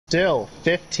Still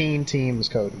 15 teams,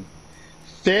 Cody.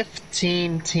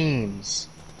 15 teams.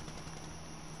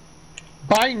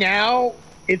 By now,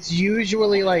 it's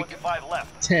usually like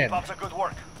 10. Good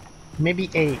work. Maybe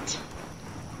 8.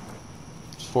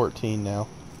 It's 14 now.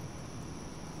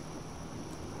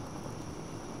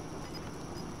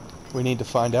 We need to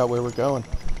find out where we're going.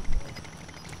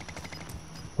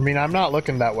 I mean, I'm not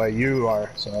looking that way. You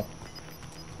are, so.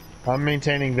 I'm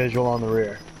maintaining visual on the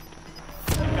rear.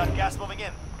 You've got gas moving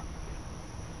in.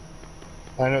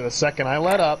 I know the second I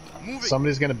let up,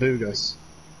 somebody's gonna boog us.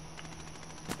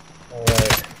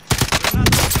 Alright.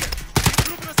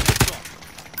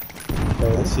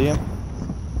 I see him.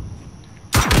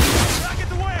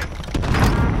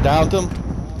 Downed him.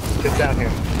 Get down here.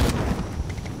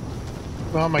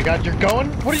 Oh my god, you're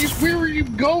going? What are you? Where are you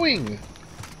going?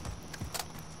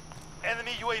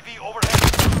 Enemy UAV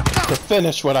overhead. To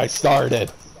finish what I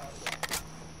started.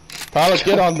 Tyler,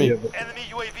 get on me. Enemy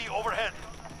UAV overhead.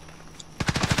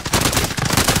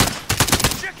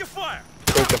 Check your fire.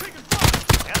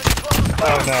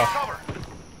 Oh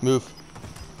no. Move.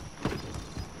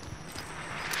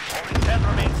 Only 10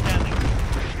 remain standing.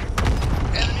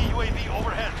 Enemy UAV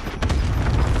overhead.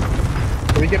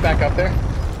 Can we get back up there?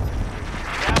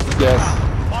 Yes.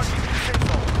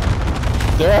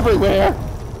 They're everywhere.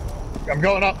 I'm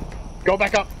going up. Go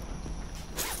back up.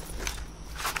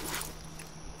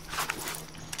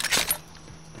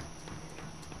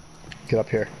 Get up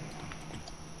here.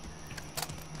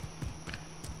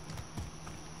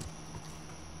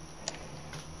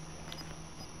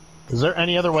 Is there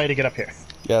any other way to get up here?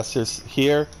 Yes, there's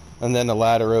here, and then a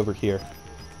ladder over here.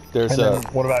 There's And a... then,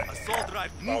 what about? Assault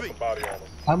drive moving.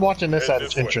 I'm watching this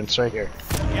entrance right here.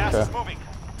 Gas Okay. is moving.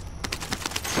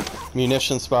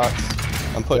 munition spots.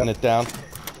 I'm putting it down.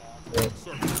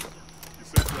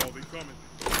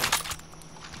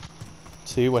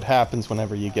 See what happens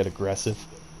whenever you get aggressive.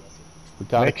 We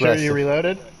got Make aggressive. sure you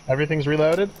reloaded. Everything's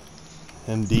reloaded.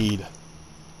 Indeed.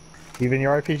 Even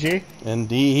your RPG.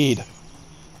 Indeed.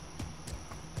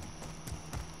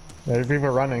 There's people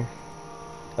running.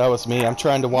 That was me. I'm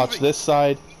trying to watch this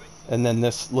side and then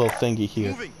this little thingy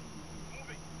here.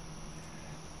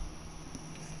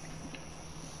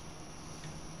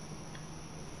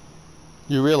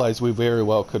 You realize we very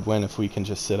well could win if we can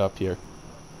just sit up here.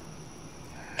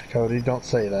 Cody, don't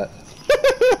say that.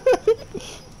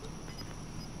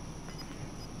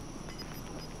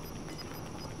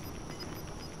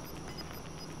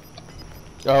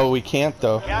 Oh, we can't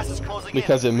though. Gas is closing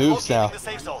Because in. it moves Locating now. the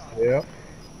safe zone. Yep.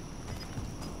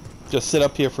 Just sit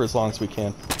up here for as long as we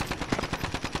can.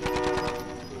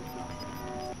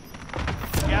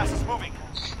 Gas is moving.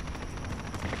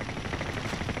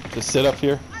 Just sit up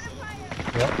here.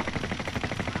 Yep.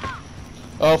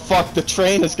 Oh fuck, the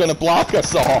train is gonna block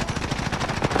us all.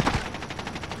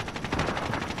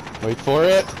 Wait for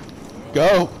it.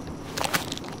 Go.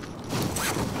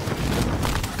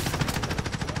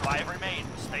 5 remain.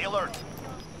 Stay alert.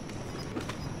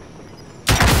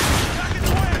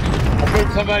 I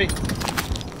moved somebody.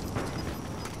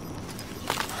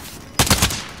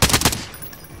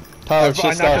 Tyler, it's I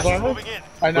just knocked his us. armor. Moving in. I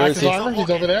Where knocked is his he? armor. He's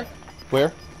over there.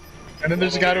 Where? And then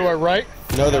there's a guy to our right.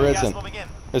 No, there Gas isn't. moving in.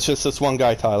 It's just this one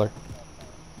guy, Tyler.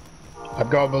 I'm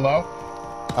going below.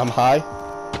 I'm high.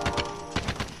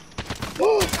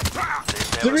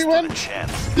 Did we win?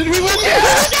 Chance. Did we win?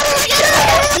 Yes!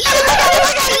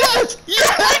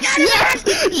 Yes!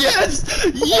 Yes!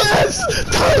 Yes!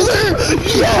 Tyler!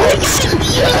 Yes!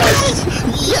 Yes!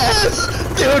 Yes!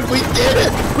 Dude, we did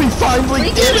it! We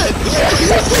finally did it! Yes!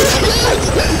 Yes!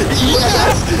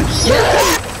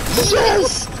 Yes!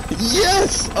 Yes!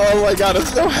 Yes! Oh my god, I'm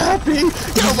so happy!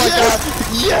 Oh my god!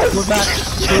 Yes! We're back.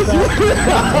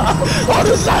 On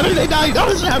a Saturday night! On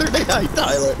a Saturday night,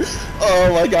 Tyler!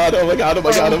 Oh my god, oh my god, oh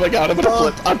my god, oh my god, I'm gonna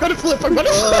flip! I'm gonna flip! I'm gonna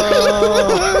flip! I'm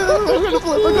gonna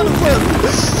flip! I'm gonna flip!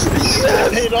 Yes!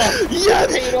 Paid off.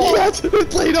 Yes! Paid off. Yes! It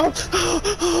played off!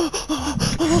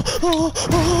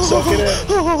 Suck it in.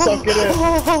 Suck it in.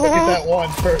 Look at that one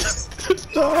first.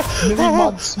 Mini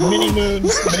months, mini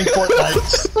moons, mini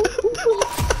fortnights.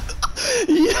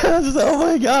 Yes! Oh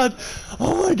my god!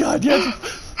 Oh my god, yes!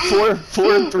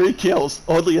 4 and 3 kills,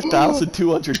 only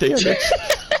 1,200 damage.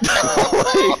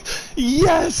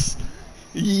 Yes!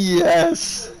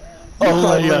 Yes! Oh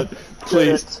my god.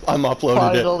 Please, I'm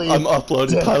uploading it. I'm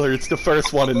uploading Tyler, it's the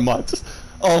first one in months.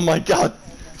 Oh my god.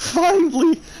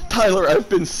 Finally! Tyler, I have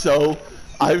been so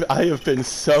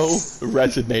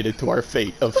resignated to our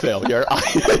fate of failure.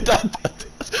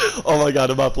 Oh my god,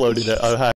 I'm uploading it.